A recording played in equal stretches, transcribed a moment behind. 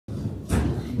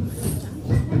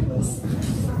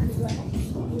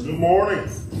Good morning.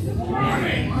 Good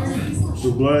morning.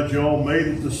 So glad you all made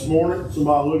it this morning.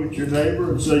 Somebody look at your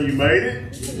neighbor and say, you made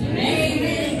it? You made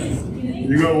it.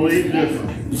 You're going to leave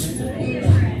different.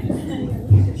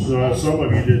 So some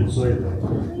of you didn't say that.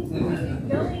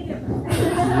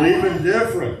 Leaving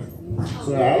different.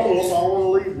 So I don't know if I want to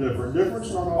leave different.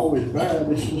 Different's not always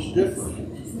bad. It's just different.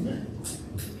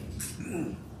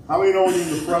 How many know in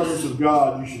the presence of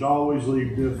God you should always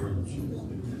leave different?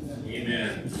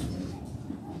 Amen.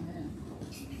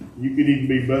 You could even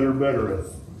be better at.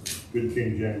 Good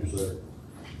King James said.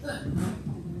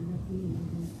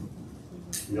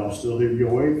 Y'all still here? You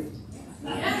awake?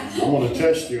 I want to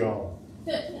test y'all.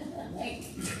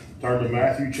 Turn to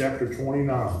Matthew chapter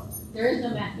 29. There is no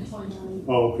Matthew 29.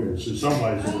 Oh, okay. So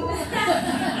somebody's awake.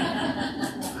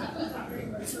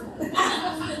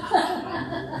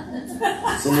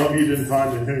 Some of you didn't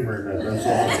find the humor in that. That's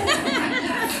all.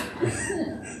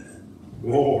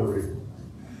 Glory.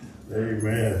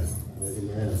 Amen.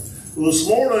 Amen. Well, this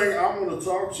morning I'm going to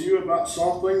talk to you about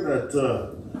something that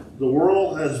the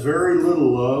world has very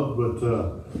little of, but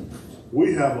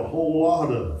we have a whole lot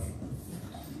of.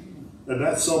 And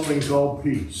that's something called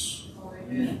peace.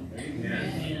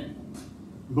 Amen.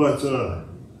 But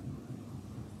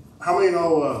how many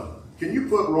know, can you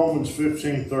put Romans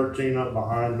 15:13 up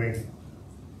behind me?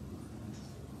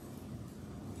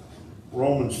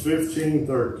 Romans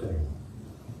 15:13.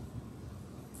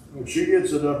 When she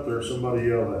gets it up there, somebody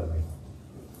yell at me.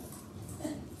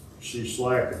 She's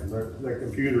slacking. That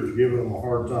computer's giving them a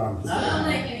hard time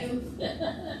today.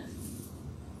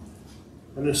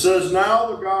 And it says, now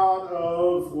the God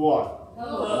of what?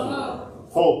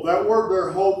 Hope. That word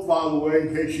there, hope, by the way,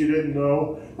 in case you didn't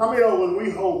know. I mean, when we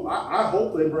hope, I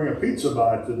hope they bring a pizza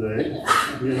by today.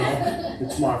 You know,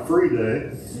 it's my free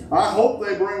day. I hope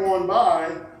they bring one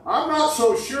by. I'm not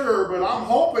so sure, but I'm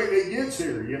hoping it gets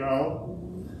here, you know.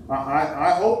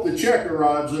 I hope the check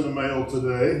arrives in the mail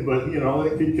today, but, you know,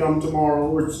 it could come tomorrow,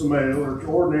 or it's the mail,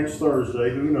 or next Thursday,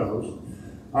 who knows.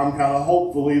 I'm kind of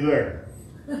hopefully there.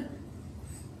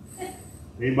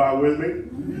 Anybody with me?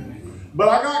 But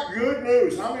I got good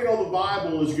news. How many know the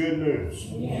Bible is good news?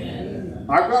 Yeah.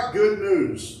 I've got good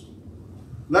news.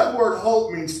 That word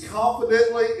hope means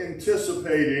confidently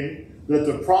anticipating that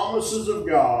the promises of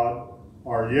God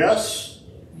are yes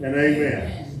and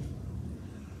amen.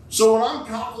 So when I'm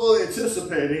confidently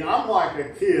anticipating, I'm like a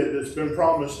kid that's been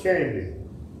promised candy.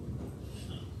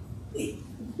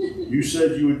 You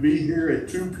said you would be here at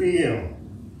 2 p.m.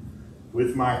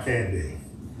 with my candy.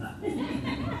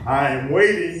 I am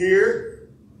waiting here,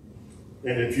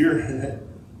 and if you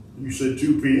said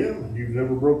 2 p.m. and you've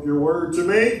never broke your word to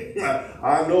me,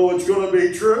 I know it's going to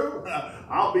be true.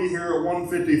 I'll be here at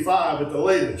 1:55 at the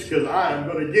latest because I am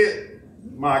going to get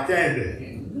my candy.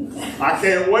 I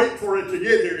can't wait for it to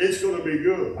get here. It's going to be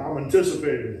good. I'm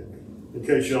anticipating it. In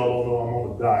case y'all don't know, I'm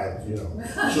on a diet, you know.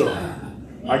 So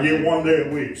I get 1 day a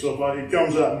week. So if it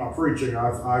comes out in my preaching,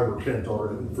 I repent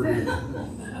already and forgive it.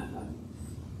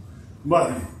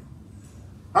 But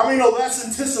how many know that's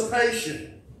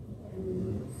anticipation?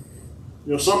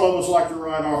 You know, some of us like to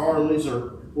ride our Harleys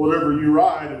or whatever you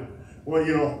ride, and well,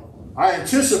 you know, I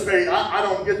anticipate. I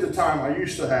don't get the time I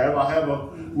used to have. I have a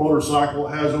motorcycle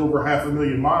that has over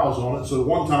 500,000 miles on it. So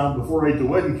one time before I ate the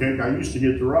wedding cake, I used to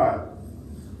get to ride.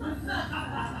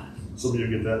 Some of you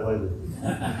get that later.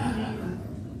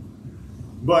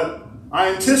 But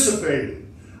I anticipate it.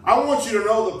 I want you to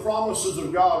know the promises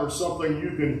of God are something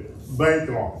you can bank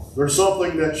on. They're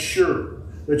something that's sure,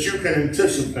 that you can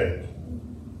anticipate.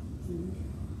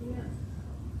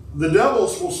 The devil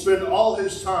will spend all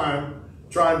his time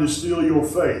trying to steal your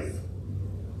faith.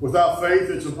 Without faith,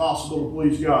 it's impossible to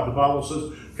please God. The Bible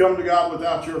says, come to God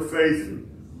without your faith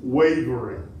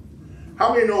wavering.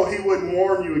 How many know he wouldn't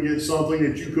warn you against something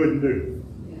that you couldn't do?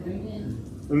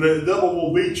 And the devil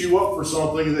will beat you up for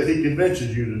something that he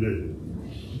convinces you to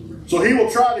do. So he will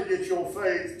try to get your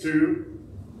faith to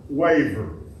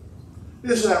waver.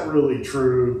 Is that really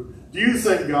true? Do you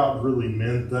think God really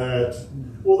meant that?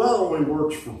 Well, that only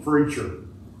works for preacher.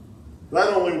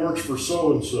 That only works for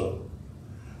so-and-so.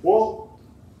 Well,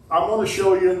 I'm going to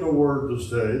show you in the Word this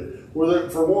day where,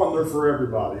 for one, they're for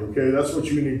everybody, okay? That's what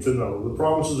you need to know. The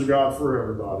promises of God for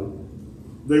everybody.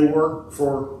 They work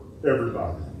for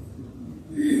everybody.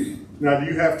 Now, do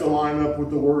you have to line up with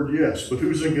the word yes? But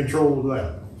who's in control of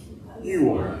that?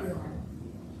 You are.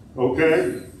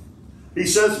 Okay? He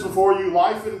sets before you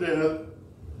life and death,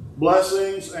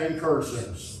 blessings and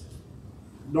cursings.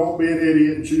 Don't be an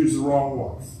idiot and choose the wrong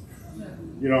one.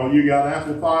 You know, you got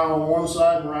apple pie on one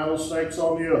side and rattlesnakes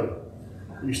on the other.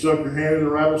 You stuck your hand in the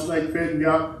rattlesnake pit and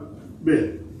got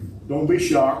bit. Don't be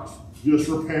shocked. Just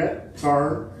repent,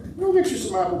 turn. We'll get you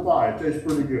some apple pie. It tastes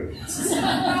pretty good.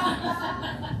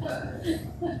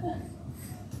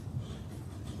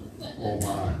 Oh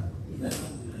my.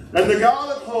 And the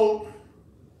God of hope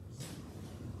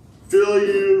fill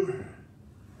you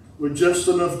with just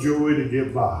enough joy to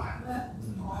get by.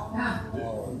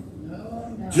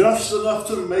 Just enough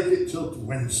to make it till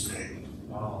Wednesday.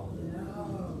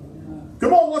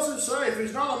 Come on, what's it say? If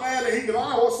he's not a man that he can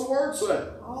lie, what's the word say?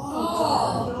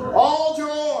 All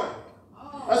joy.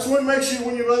 That's what makes you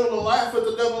when you're able to laugh at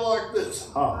the devil like this.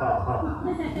 Ha ha ha.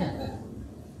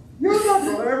 You're not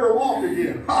going to ever walk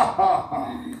again. Ha ha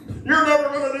ha. You're never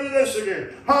going to do this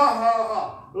again. Ha ha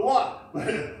ha. What?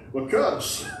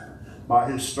 Because by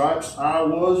his stripes I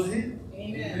was healed.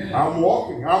 Amen. I'm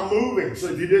walking. I'm moving. So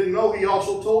if you didn't know, he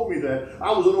also told me that.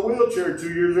 I was in a wheelchair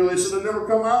 2 years ago. They said I'd never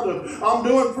come out of it. I'm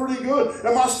doing pretty good.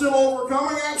 Am I still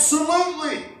overcoming?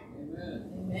 Absolutely.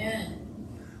 Amen.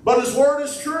 But his word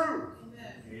is true.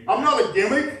 Amen. I'm not a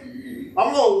gimmick.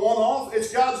 I'm not a one-off.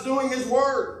 It's God's doing his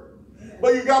word.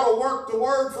 But you've got to work the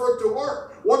word for it to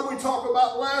work. What did we talk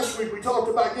about last week? We talked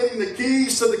about getting the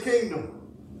keys to the kingdom.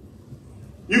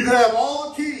 You can have all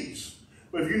the keys,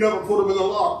 but if you never put them in the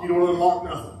lock, you don't unlock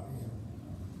nothing.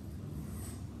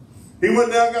 He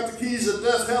went down and got the keys of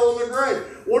death, hell, and the grave.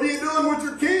 What are you doing with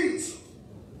your keys?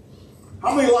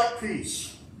 How many like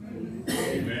peace?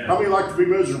 Amen. How many like to be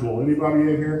miserable? Anybody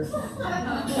in here?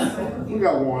 We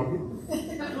got one.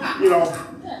 You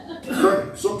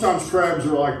know, sometimes crabs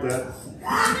are like that.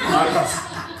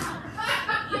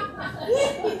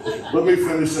 Let me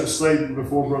finish that statement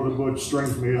before Brother Butch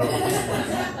strings me up.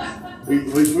 At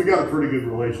least we got a pretty good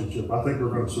relationship. I think we're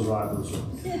going to survive this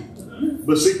one.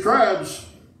 But see, crabs,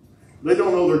 they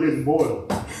don't know they're getting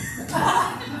boiled.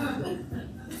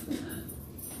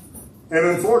 And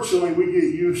unfortunately, we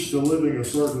get used to living a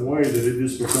certain way that it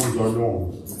just becomes our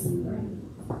norm.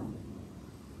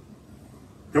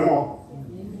 Come on.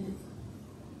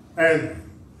 And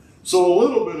so a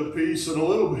little bit of peace and a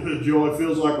little bit of joy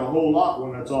feels like a whole lot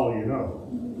when that's all you know.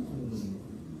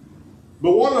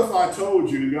 But what if I told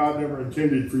you God never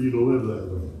intended for you to live that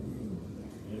way?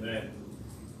 Amen.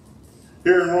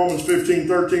 Here in Romans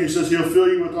 15:13 it says he'll fill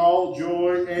you with all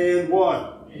joy and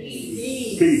what?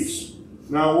 Peace. Peace.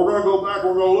 Now we're going to go back,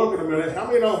 we're going to look at a minute. How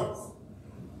many know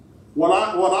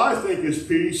what I think is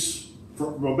peace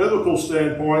from a biblical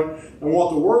standpoint and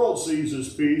what the world sees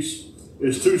as peace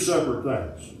is two separate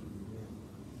things.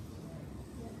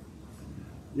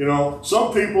 You know,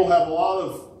 some people have a lot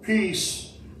of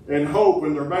peace and hope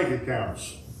in their bank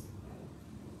accounts.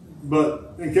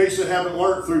 But in case they haven't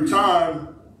learned through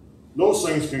time, those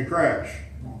things can crash.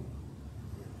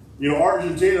 You know,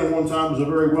 Argentina one time was a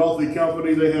very wealthy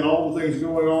company. They had all the things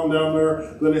going on down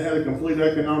there. Then they had a complete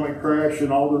economic crash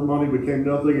and all their money became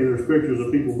nothing. And there's pictures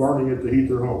of people burning it to heat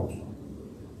their homes.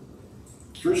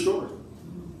 True story.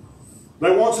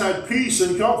 They once had peace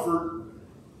and comfort,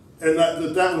 and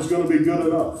that was going to be good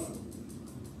enough.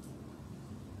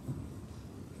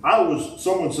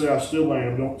 Some would say I still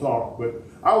am, don't talk, but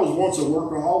I was once a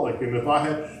workaholic, and if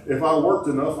I worked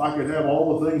enough, I could have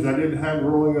all the things I didn't have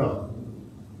growing up.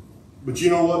 But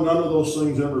you know what? None of those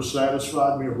things ever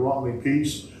satisfied me or brought me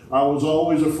peace. I was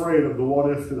always afraid of the what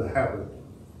if that happened.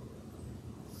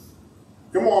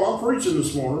 Come on, I'm preaching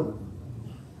this morning.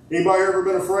 Anybody ever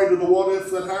been afraid of the what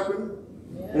if that happened?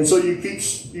 Yeah. And so you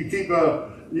keep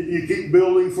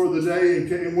building for the day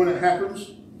and when it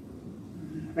happens.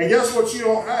 And guess what you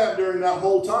don't have during that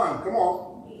whole time? Come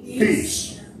on,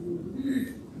 peace.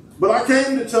 But I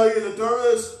came to tell you that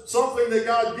there is something that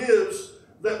God gives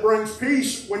that brings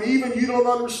peace when even you don't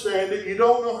understand it. You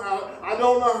don't know how. I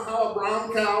don't know how a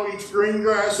brown cow eats green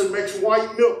grass and makes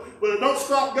white milk, but it don't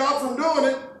stop God from doing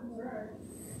it.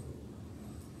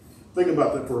 Think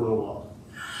about that for a little while.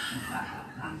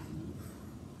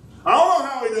 I don't know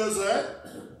how he does that.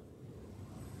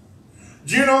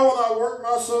 Do you know when I worked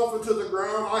myself into the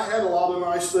ground, I had a lot of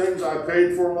nice things. I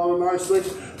paid for a lot of nice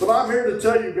things. But I'm here to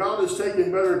tell you God has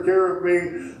taken better care of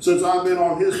me since I've been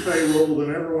on his payroll than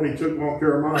ever when he took more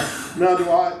care of mine. Now,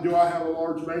 do I have a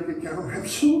large bank account?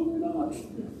 Absolutely not.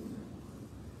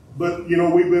 But, you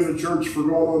know, we've been in church for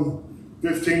going on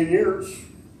 15 years.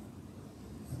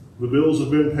 The bills have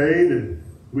been paid and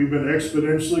we've been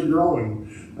exponentially growing.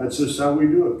 That's just how we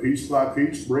do it, piece by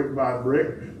piece, brick by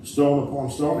brick, stone upon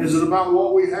stone. Is it about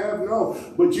what we have? No.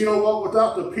 But you know what?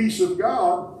 Without the peace of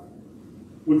God,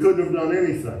 we couldn't have done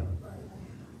anything.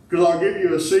 Because I'll give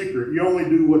you a secret. You only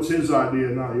do what's his idea,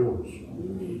 not yours.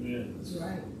 Amen. That's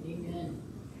right. Amen.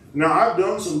 Now, I've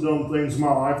done some dumb things in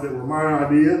my life that were my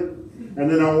idea, and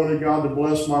then I wanted God to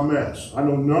bless my mess. I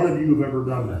know none of you have ever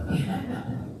done that.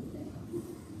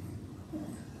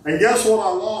 And guess what I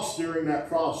lost during that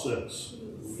process?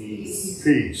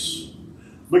 Peace.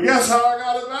 But guess how I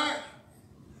got it back?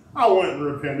 I went and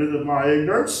repented of my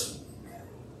ignorance.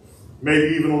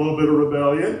 Maybe even a little bit of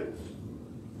rebellion.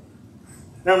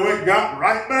 And got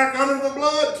right back under the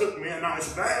blood. Took me a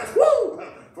nice bath. Woo!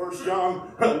 1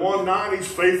 John 1:9, He's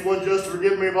faithful and just to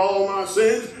forgive me of all my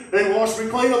sins and wash me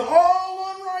clean of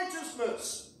all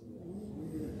unrighteousness.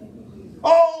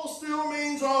 All still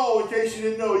means all. In case you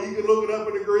didn't know, you can look it up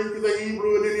in the Greek or the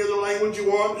Hebrew and any other language you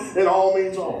want. It all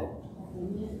means all.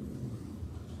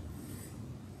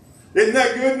 Isn't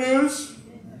that good news?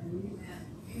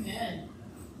 Amen.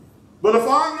 But if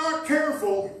I'm not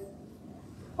careful,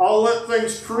 I'll let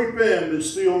things creep in to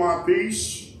steal my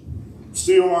peace,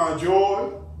 steal my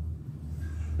joy.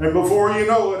 And before you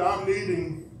know it, I'm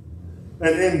needing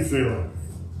an infilling.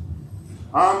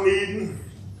 I'm needing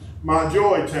my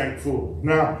joy tank full.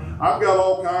 Now, I've got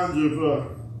all kinds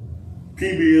of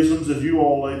PBisms, as you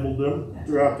all labeled them,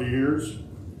 throughout the years.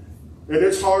 And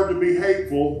it's hard to be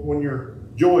hateful when your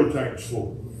joy tank's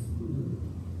full.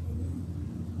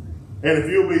 And if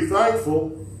you'll be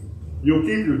thankful, you'll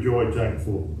keep your joy tank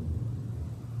full.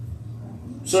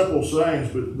 Simple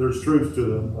sayings, but there's truth to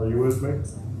them. Are you with me?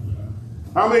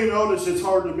 How many notice it's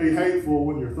hard to be hateful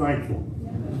when you're thankful?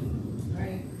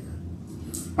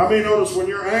 How many notice when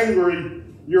you're angry,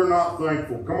 you're not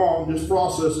thankful? Come on, just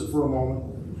process it for a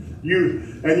moment. You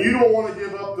don't want to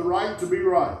give up the right to be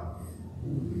right.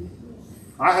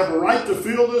 I have a right to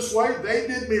feel this way. They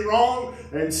did me wrong,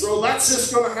 and so that's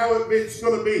just going to how it's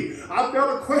going to be. I've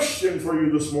got a question for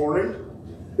you this morning.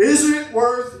 Is it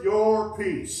worth your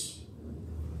peace?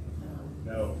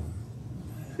 No.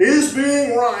 Is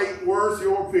being right worth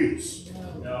your peace?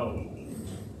 No.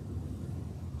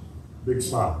 Big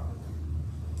smile.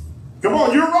 Come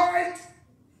on, you're right.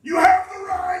 You have the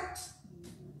right.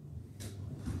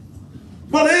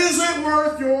 But is it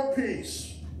worth your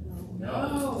peace?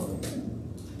 No.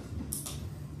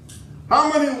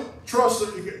 How many trust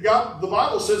that God? The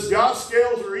Bible says God's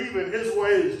scales are even, His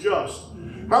way is just.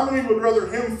 How many would rather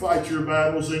Him fight your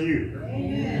battles than you?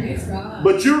 Amen.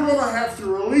 But you're going to have to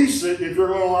release it if you're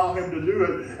going to allow Him to do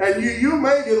it. And you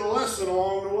may get a lesson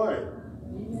along the way.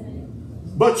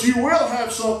 Amen. But you will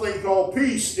have something called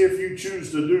peace if you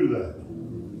choose to do that.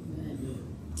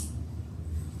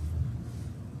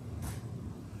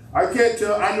 I can't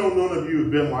tell, I know none of you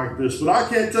have been like this, but I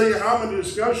can't tell you how many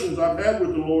discussions I've had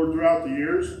with the Lord throughout the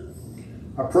years.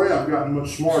 I pray I've gotten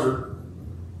much smarter.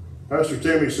 Pastor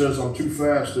Timmy says I'm too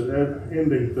fast at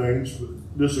ending things,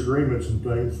 disagreements and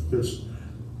things, because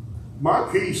my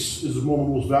peace is one of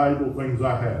the most valuable things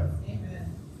I have.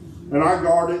 Amen. And I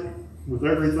guard it with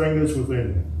everything that's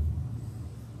within me.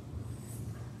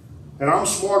 And I'm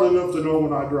smart enough to know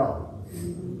when I drop it.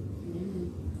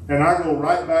 And I go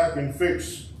right back and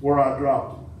fix where I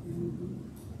dropped it.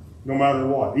 No matter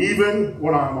what. Even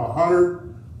when I'm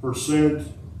 100%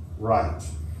 right.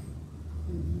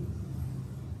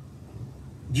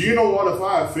 Do you know what? If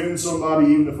I offend somebody,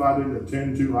 even if I didn't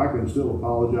intend to, I can still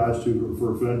apologize to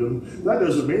for offending them. That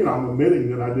doesn't mean I'm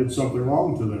admitting that I did something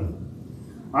wrong to them.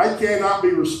 I cannot be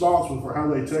responsible for how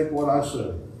they take what I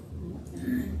say.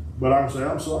 But I can say,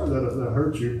 I'm sorry that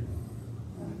hurt you.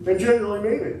 And genuinely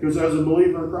mean it. Because as a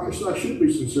believer in Christ, I should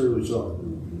be sincerely sorry.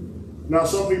 Now,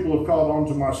 some people have caught on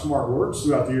to my smart words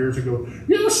throughout the years and go,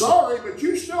 you're sorry, but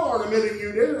you still aren't admitting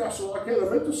you did it. I said, well, I can't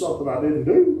admit to something I didn't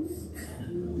do.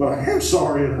 But I am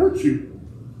sorry it hurt you.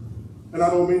 And I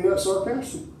don't mean that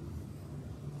sarcastic.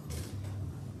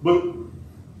 But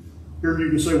here you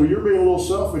can say, well, you're being a little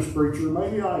selfish, preacher.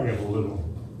 Maybe I am a little.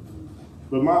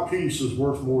 But my peace is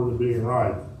worth more than being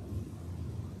right.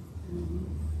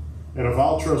 And if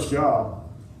I'll trust God,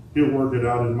 He'll work it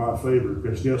out in my favor.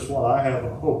 Because guess what? I have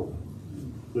a hope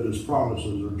that His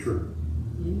promises are true.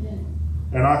 Amen.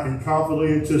 And I can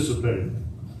confidently anticipate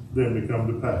them to come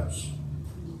to pass.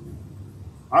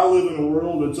 I live in a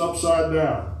world that's upside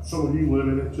down. Some of you live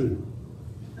in it too.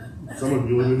 Some of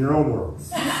you live in your own world.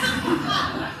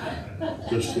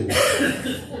 Just kidding.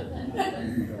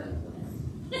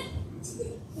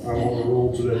 I'm on the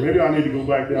roll today. Maybe I need to go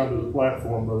back down to the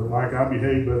platform, Brother Mike. I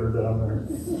behave better down there.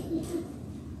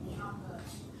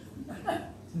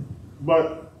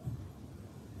 But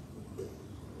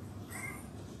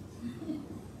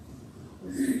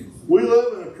we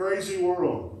live in a crazy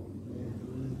world.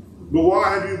 But why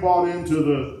have you bought into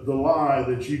the lie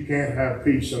that you can't have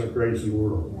peace in a crazy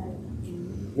world?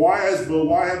 Why have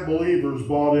believers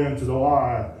bought into the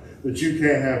lie that you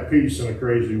can't have peace in a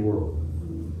crazy world?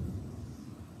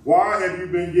 Why have you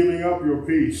been giving up your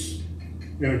peace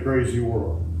in a crazy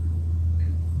world?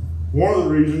 One of the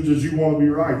reasons is you want to be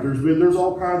right. There's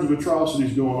all kinds of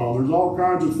atrocities going on. There's all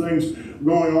kinds of things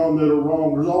going on that are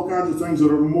wrong. There's all kinds of things that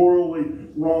are morally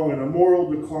wrong and a moral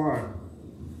decline.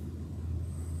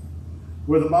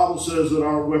 Where the Bible says that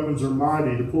our weapons are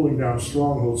mighty to pulling down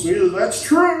strongholds. So either that's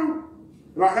true,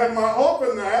 and I have my hope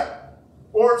in that,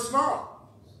 or it's not.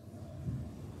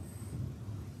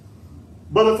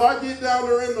 But if I get down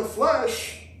there in the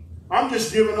flesh, I'm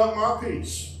just giving up my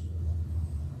peace.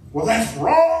 Well, that's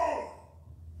wrong.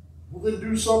 Well, then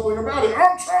do something about it.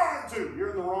 I'm trying to.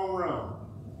 You're in the wrong realm.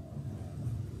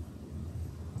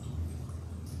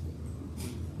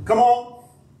 Come on.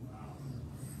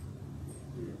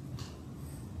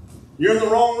 You're in the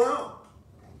wrong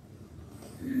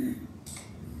realm.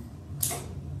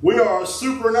 We are a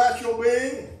supernatural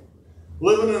being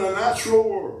living in a natural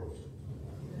world.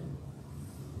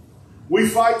 We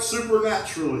fight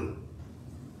supernaturally.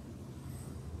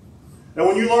 And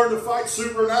when you learn to fight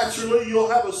supernaturally, you'll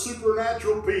have a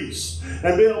supernatural peace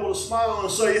and be able to smile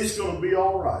and say, it's going to be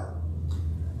all right.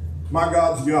 My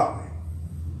God's got me.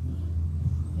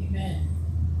 Amen.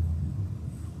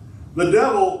 The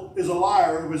devil is a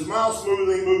liar. If his mouth's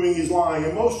moving, he's lying.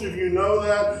 And most of you know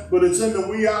that, but it's in the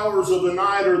wee hours of the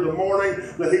night or the morning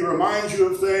that he reminds you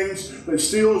of things that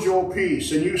steals your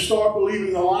peace. And you start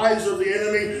believing the lies of the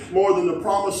enemy more than the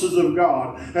promises of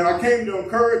God. And I came to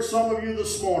encourage some of you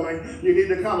this morning. You need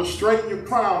to kind of straighten your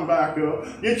crown back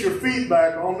up, get your feet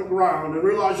back on the ground, and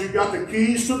realize you've got the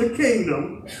keys to the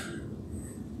kingdom.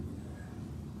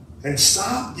 And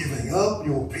stop giving up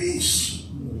your peace.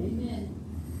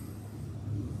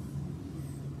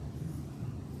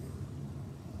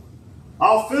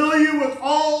 I'll fill you with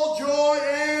all joy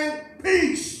and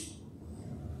peace.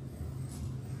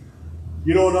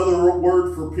 You know another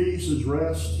word for peace is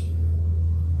rest.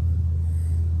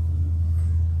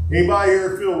 Anybody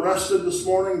here feel rested this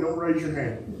morning? Don't raise your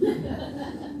hand.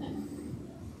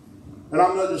 And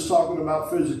I'm not just talking about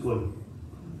physically.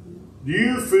 Do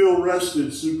you feel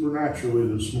rested supernaturally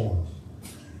this morning?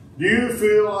 Do you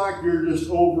feel like you're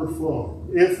just overflowing?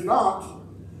 If not,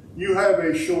 you have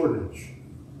a shortage.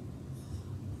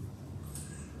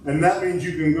 And that means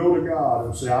you can go to God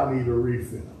and say, I need a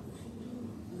refill.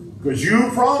 Because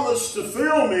you promised to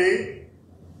fill me.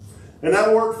 And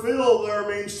that word fill there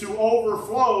means to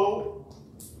overflow.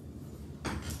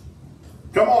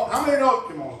 Come on. How many know?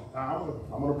 Come on.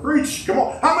 I'm going to preach. Come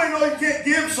on. How many know you can't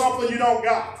give something you don't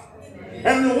got?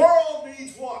 And the world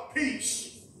needs what?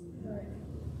 Peace.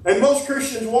 And most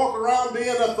Christians walk around being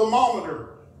a thermometer.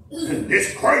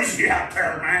 It's crazy out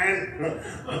there, man.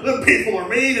 The people are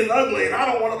mean and ugly, and I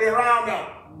don't want to be around them.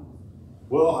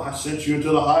 Well, I sent you into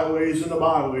the highways and the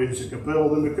byways to compel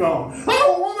them to come. I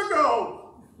don't want to go.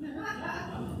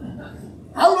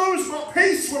 I lose my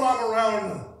peace when I'm around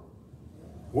them.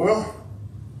 Well,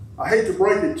 I hate to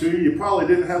break it to you. You probably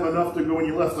didn't have enough to go when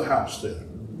you left the house then.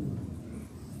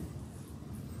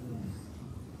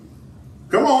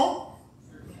 Come on.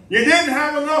 You didn't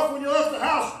have enough when you left the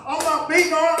house. I'm not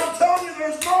beating on it. I'm telling you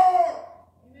there's more.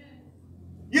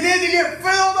 You need to get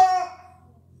filled up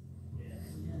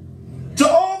to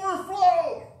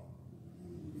overflow.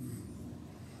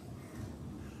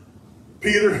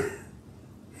 Peter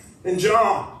and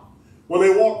John, when they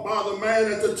walked by the man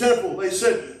at the temple, they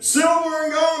said, silver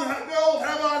and gold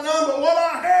have I none, but what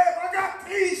I have, I got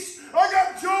peace. I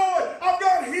got joy. I've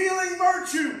got healing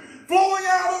virtue flowing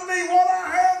out of me. What I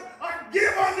have, I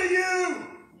give unto you.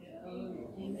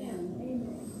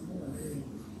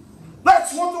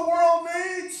 That's what the world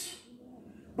needs.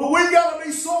 But we've got to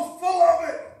be so full of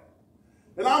it.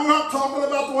 And I'm not talking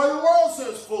about the way the world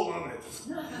says full of it.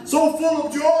 So full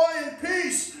of joy and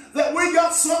peace that we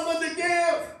got something to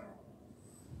give.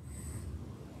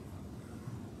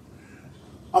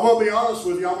 I'm going to be honest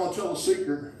with you. I'm going to tell a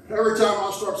secret. Every time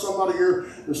I start somebody here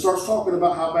that starts talking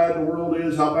about how bad the world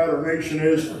is, how bad our nation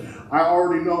is, I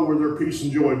already know where their peace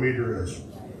and joy meter is.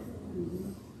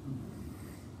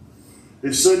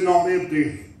 It's sitting on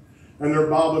empty, and they're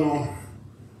bobbing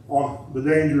on the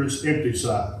dangerous empty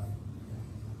side.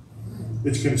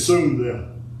 It's consumed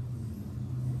them.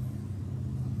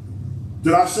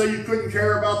 Did I say you couldn't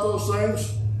care about those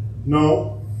things?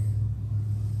 No.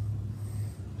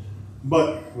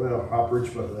 But, well, I'll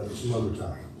preach about that some other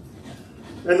time.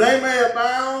 And they may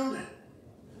abound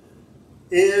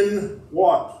in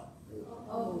what?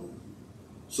 Oh.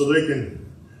 So they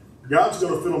can, God's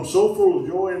going to fill them so full of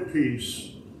joy and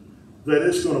peace that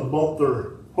it's going to bump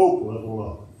their hope level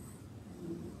up.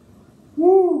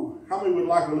 Woo! How many would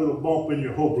like a little bump in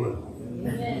your hope level?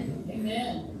 Amen.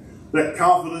 Amen. That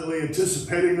confidently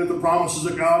anticipating that the promises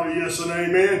of God are yes and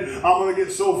amen. I'm going to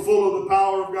get so full of the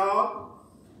power of God.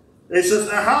 It says,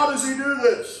 now how does he do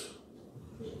this?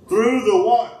 Through the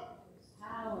what?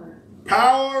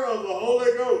 Power of the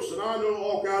Holy Ghost. And I know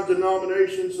all kinds of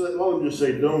denominations that, well, let me just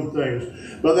say dumb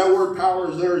things. But that word power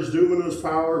is there, is dunamis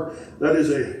power. That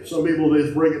is some people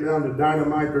just break it down to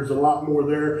dynamite. There's a lot more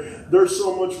there. There's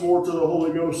so much more to the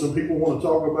Holy Ghost than people want to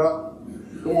talk about.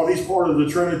 Come on, he's part of the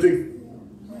Trinity.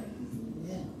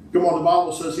 Come on, the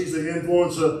Bible says he's the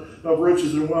influence of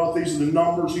riches and wealth. He's the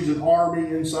numbers. He's an army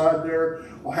inside there.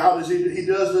 Well, how does he? He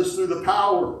does this through the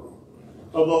power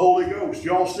of the Holy Ghost.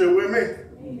 Y'all still with me?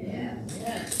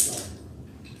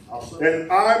 And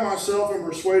I myself am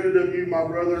persuaded of you, my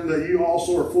brethren, that you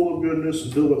also are full of goodness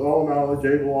and filled with all knowledge,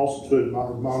 able also to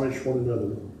admonish one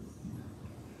another.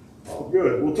 Oh,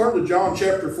 good. We'll turn to John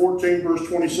chapter 14, verse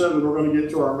 27. We're going to get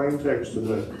to our main text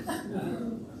today.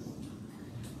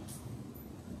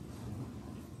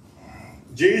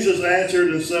 Jesus answered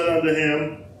and said unto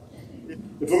him,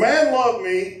 if a man love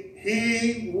me,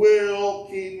 he will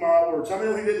keep my words. How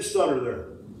many know he didn't stutter there?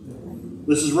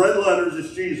 This is red letters.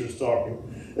 It's Jesus talking.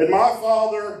 And my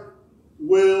Father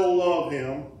will love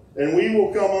him, and we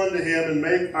will come unto him and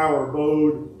make our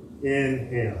abode in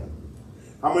him.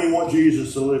 How many want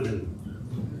Jesus to live in you?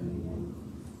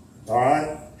 All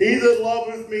right? He that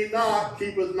loveth me not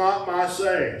keepeth not my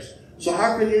sayings. So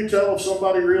how can you tell if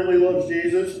somebody really loves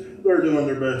Jesus? They're doing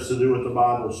their best to do what the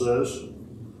Bible says.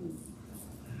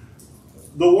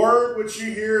 The word which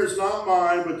you hear is not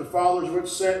mine, but the Father's which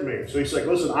sent me. So he's like,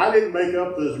 listen, I didn't make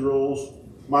up these rules.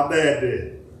 My dad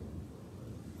did.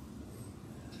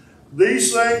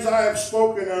 These things I have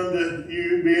spoken unto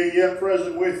you, being yet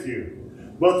present with you.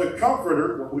 But the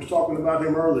Comforter, we was talking about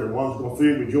him earlier, one's going to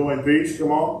feed with joy and peace,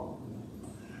 come on.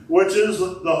 Which is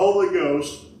the Holy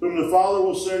Ghost, whom the Father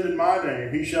will send in my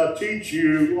name. He shall teach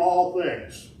you all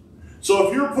things. So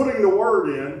if you're putting the word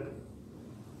in,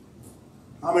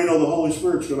 how many know the Holy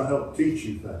Spirit's going to help teach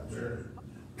you things? Sure.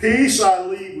 Peace I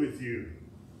leave with you.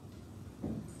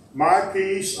 My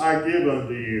peace I give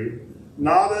unto you.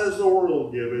 Not as the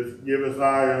world giveth, giveth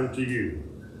I unto you.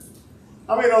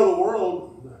 How many know the world?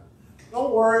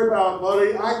 Don't worry about it,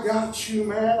 buddy. I got you,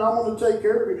 man. I'm going to take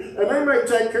care of you. And they may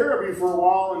take care of you for a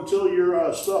while until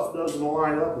your stuff doesn't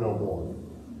line up no more.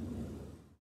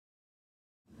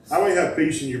 How many have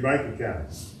peace in your bank account?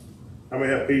 How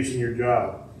many have peace in your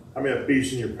job? How many have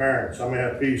peace in your parents? How many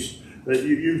have peace that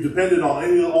you've depended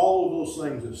on all of those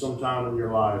things at some time in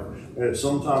your life? And at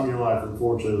some time in your life,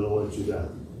 unfortunately, they'll let you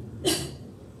down.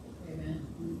 Amen.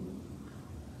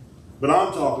 But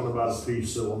I'm talking about a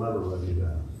peace that will never let you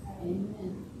down.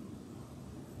 Amen.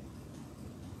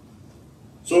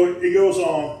 So he goes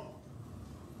on.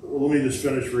 Well, let me just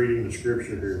finish reading the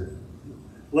scripture here.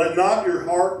 Let not your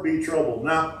heart be troubled.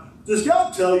 Now, does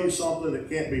God tell you something that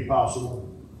can't be possible?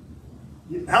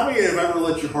 How many have ever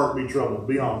let your heart be troubled?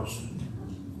 Be honest.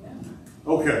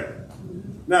 Okay.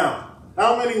 Now,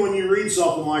 how many, when you read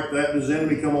something like that, does the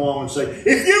enemy come along and say,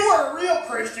 if you were a real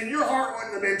Christian, your heart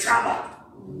wouldn't have been troubled?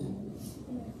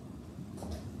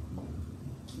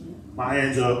 My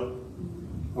hands up.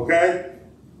 Okay?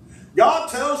 God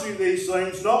tells you these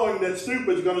things knowing that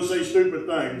stupid's going to say stupid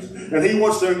things. And he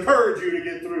wants to encourage you to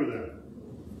get through them.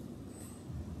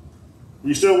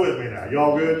 You still with me now?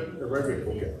 Y'all good? Everybody good?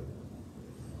 Okay.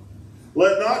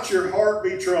 Let not your heart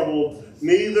be troubled,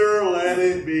 neither let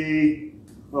it be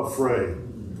afraid.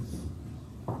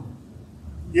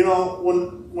 You know,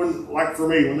 when like for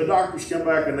me, when the doctors come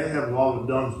back and they have a lot of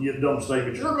dumb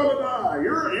statements, you're going to die. I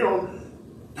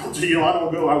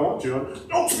don't go, I want to.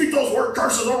 Don't speak those word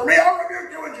curses over me. I'll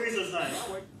rebuke you in Jesus' name.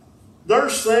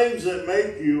 There's things that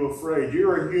make you afraid.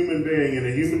 You're a human being in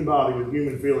a human body with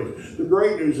human feelings. The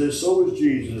great news is, so is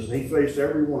Jesus, and he faced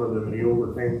every one of them, and he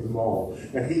overcame them all.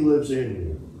 And he lives in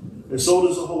you. And so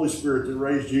does the Holy Spirit that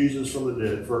raised Jesus from the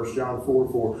dead. 1 John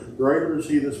 4:4. Greater is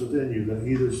he that's within you than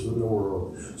he that's in the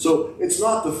world. So it's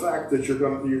not the fact that you're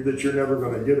never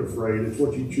going to get afraid. It's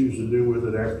what you choose to do with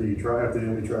it after the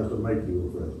enemy tries to make you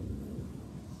afraid.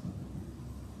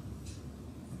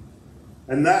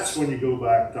 And that's when you go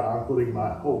back to, I'm putting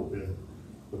my hope in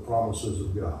the promises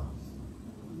of God.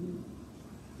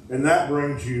 And that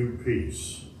brings you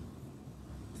peace.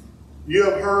 You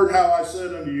have heard how I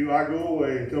said unto you, I go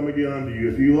away and come again unto you.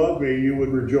 If you love me, you would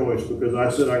rejoice, because I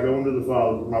said, I go unto the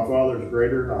Father, but my Father is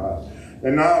greater than I.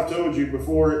 And now I've told you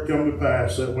before it come to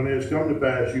pass, that when it has come to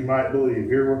pass, you might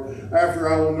believe. After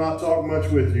I will not talk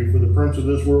much with you, for the prince of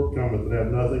this world cometh, and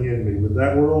have nothing in me. But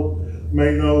that world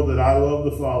may know that I love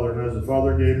the Father, and as the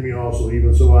Father gave me also,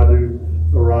 even so I do.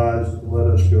 Arise, let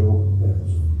us go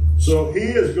hence. So he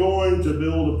is going to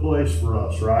build a place for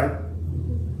us, right?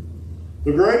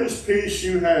 The greatest peace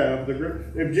you have,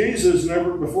 if Jesus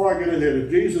never, before I get ahead, if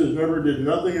Jesus never did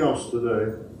nothing else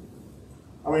today,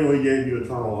 how many he gave you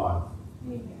eternal life?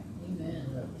 Amen.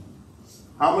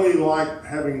 How many like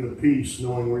having the peace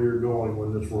knowing where you're going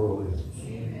when this world ends?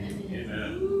 Amen.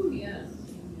 Amen. Ooh, yes.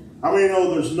 Amen. How many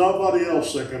know there's nobody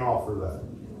else that can offer that?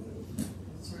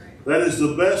 That's right. That is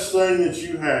the best thing that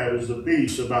you have, is the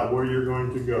peace about where you're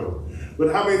going to go.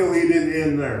 But how many know he didn't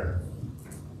end there?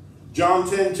 John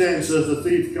 10:10 says the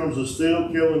thief comes to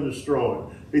steal, kill, and destroy.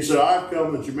 He said, I've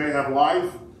come that you may have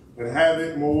life and have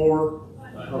it more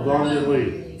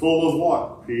abundantly. Full of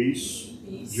what? Peace,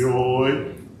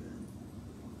 joy,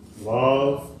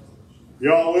 love.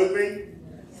 Y'all with me?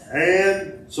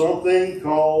 And something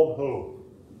called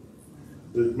hope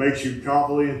that makes you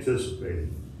confidently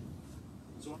anticipating.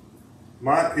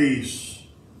 My peace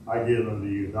I give unto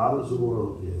you, not as the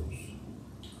world gives.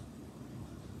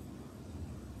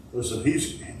 Listen,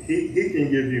 he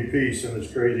can give you peace in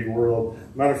this crazy world.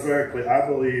 Matter of fact, I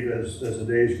believe as the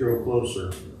days grow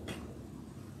closer,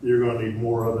 you're going to need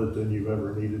more of it than you've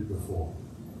ever needed before.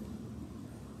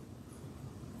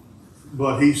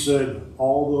 But he said,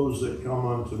 all those that come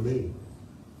unto me,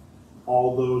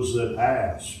 all those that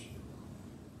ask,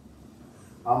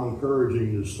 I'm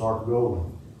encouraging you to start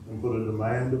going and put a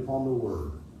demand upon the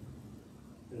word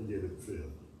and get it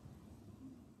filled.